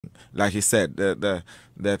Like he said, the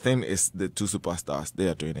thing is the two superstars. They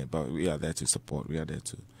are doing it, but we are there to support. We are there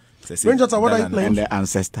to. Jotter, what are you playing? And the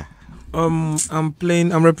ancestor. I'm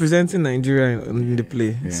representing Nigeria in the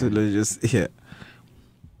play. Yeah. So let's just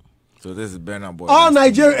So this is Burna Boy. Oh,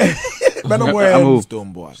 Nigeria. Burna Boy and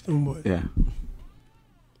Stonebwoy. Yeah.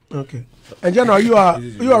 Okay. And General, you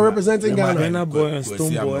are representing Ghana. Burna Boy and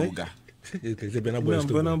Stonebwoy. Burna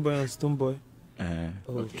Boy and Stonebwoy.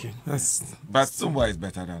 Okay. But Stonebwoy is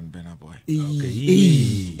better than Burna Boy.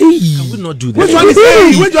 Can we not do that? Which one is A?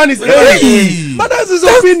 Which one is A? But that's his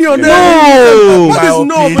opinion. No, what is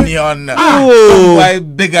my opinion.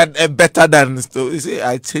 Stonebwoy bigger, better than Stonebwoy. You see,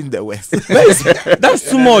 I changed the West. That's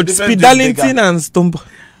too much. Speed Darlington and Stonebwoy.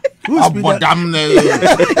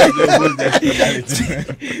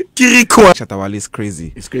 Kiriku. Shatta Wale is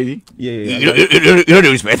crazy. It's crazy. Yeah. You know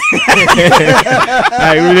the respect.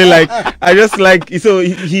 I really like. I just like. So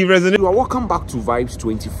he resonates. You are welcome back to Vibes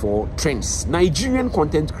 24 Trends. Nigerian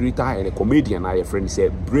content creator and a comedian, our friend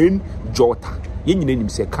said, Brain Jotter.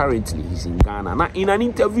 Currently he's in Ghana. Now in an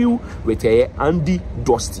interview with Andy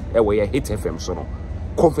Dusty, where Hit FM so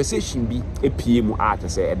conversation be a PM art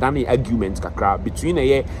say a Danny argument kakra between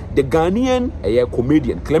the Ghanaian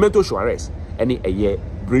comedian Clemento Suarez and a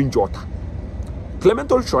Brain Jotter.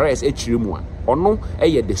 Clemento Suarez chirimu ono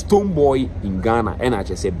the Stonebwoy in Ghana and I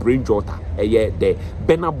just say Brain Jotter the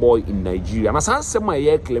Burna Boy in Nigeria. And as say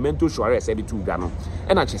Clemento Suarez the two Ghana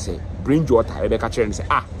and I just say Brain Jotter be catch and say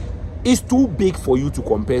it's too big for you to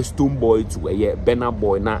compare Stonebwoy to a Burna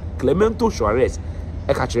Boy. Now Clemento Suarez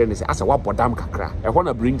catch and say as a what bodam kakra I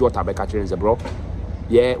wanna Brain Jotter be catch and say bro all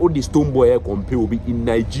the Stonebwoy compare will be in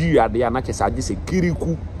Nigeria. They are not just say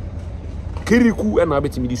Kiriku and I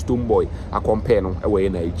bet me the Stonebwoy a compare no away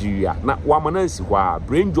in Nigeria. Now one man see why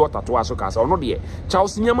Brain Jotter to us or not there.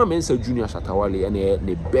 Charles Nyama Mensa Junior Shatta Wale and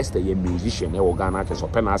the best musician or Ghana just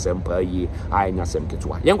open us per year. I nyasem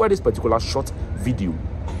ketwa. Young this particular short video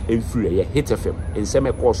in free Hit FM in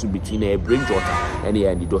semi course between a Brain Jotter and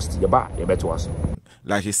the Dusty the bar the better was.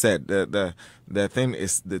 Like he said, the thing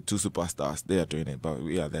is the two superstars. They are doing it, but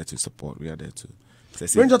we are there to support. We are there to.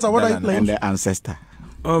 Brain Jotter, what are you playing? And the ancestor.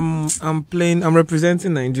 I'm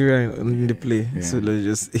representing Nigeria in the play. Yeah. So let's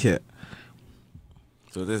just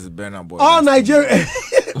So this is Burna Boy. Oh, Nigeria.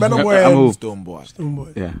 Burna Boy and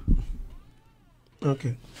Stonebwoy. Yeah.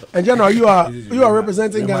 Okay. And General, you are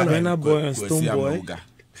representing Ghana. Burna Boy and Stonebwoy.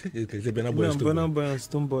 Burna Boy and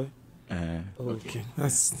Stonebwoy. Okay. But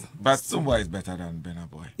Stonebwoy is better than Burna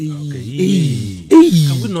Boy.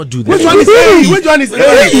 Can we not do that? Which one is A? Which one is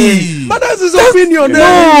A? But that's his opinion.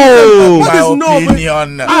 No, what is my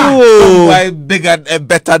opinion. Stonebwoy bigger,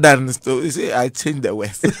 better than Stonebwoy. You see, I changed the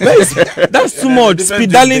West. That's too much.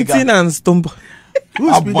 Speed Darlington and Stonebwoy.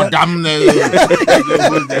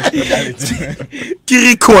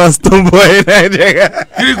 Kiriku and Stonebwoy.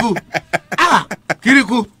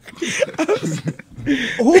 Kiriku.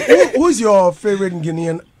 Who's your favorite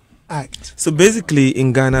Ghanaian act? So basically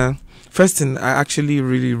in Ghana, first thing, I actually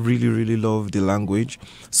really love the language.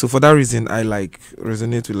 So for that reason, I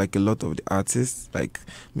resonate with a lot of the artists like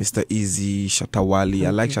Mr. Easy, Shatta Wale.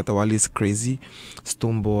 I like Shatta Wale's Crazy,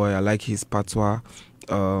 Stonebwoy. I like his patois.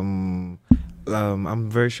 I'm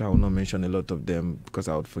very sure I will not mention a lot of them because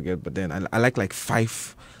I would forget. But then I like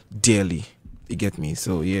 5 dearly. You get me?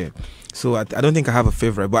 So yeah. So I don't think I have a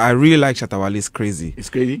favorite, but I really like Shatta Wale's Crazy. It's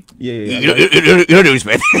crazy. Yeah. You know the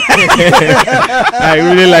respect. I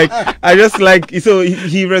really like. I just like. So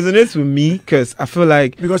he resonates with me because I feel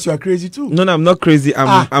like because you are crazy too. No, I'm not crazy.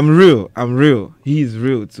 I'm real. I'm real. He is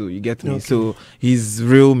real too. You get me? Okay. So his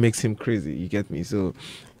real makes him crazy. You get me? So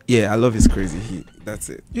yeah, I love his Crazy. That's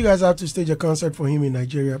it. You guys have to stage a concert for him in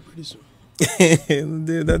Nigeria pretty soon.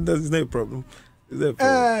 That's no problem.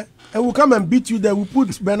 And we'll come and beat you there. We'll put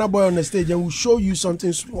Burna Boy on the stage and we'll show you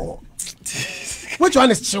something small. Which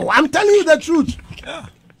one is true? I'm telling you the truth. Yeah.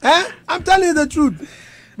 I'm telling you the truth.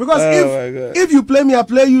 Because if you play me, I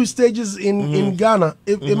play you stages in Ghana.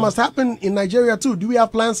 It must happen in Nigeria too. Do we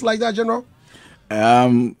have plans like that, General?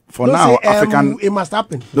 For now, African. It must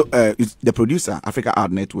happen. It's the producer, Africa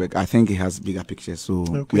Art Network. I think he has bigger pictures,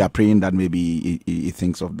 so we are praying that maybe he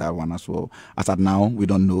thinks of that one as well. As at now, we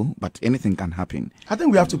don't know, but anything can happen. I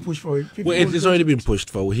think we have to push for it. Well, it's already been pushed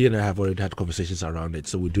for. He and I have already had conversations around it,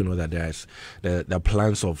 so we do know that there's the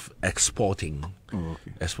plans of exporting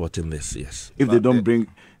this. Yes. If they don't bring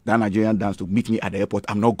that Nigerian dance to meet me at the airport,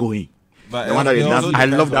 I'm not going. But I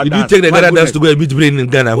love that. If you take the Ghana dance to go and meet Brain in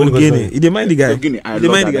Ghana, he didn't mind the guy. When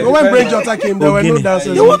Brain Jotter came, there were no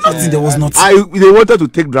dancers. There was nothing. They wanted to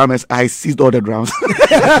take drummers. I seized all the drums.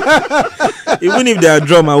 Even if they are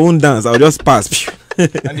drum, I won't dance. I'll just pass.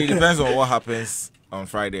 And it depends on what happens on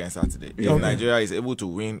Friday and Saturday. If Nigeria is able to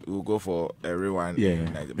win, we'll go for a rewind.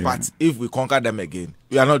 But if we conquer them again,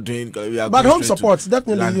 we are not doing. But home support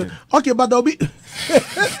definitely. Okay, but there'll be.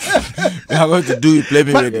 We are going to do it. Play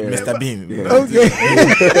me with Mr. Bean. Okay.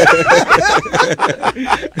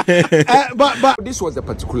 But this was the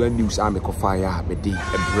particular news I'm a fire Bedi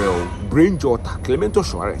Ebrel Brain Jotter Clemento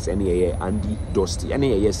Suarez any Andy Dusty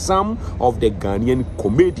any some of the Ghanaian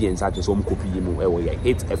comedians at his home copy mu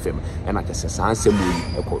 8 FM and at the Sansemu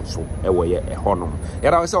so a honor.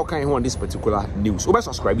 And I was okay on this particular news.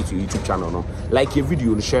 Subscribe to your YouTube channel, like your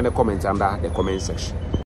video, and share the comment under the comment section.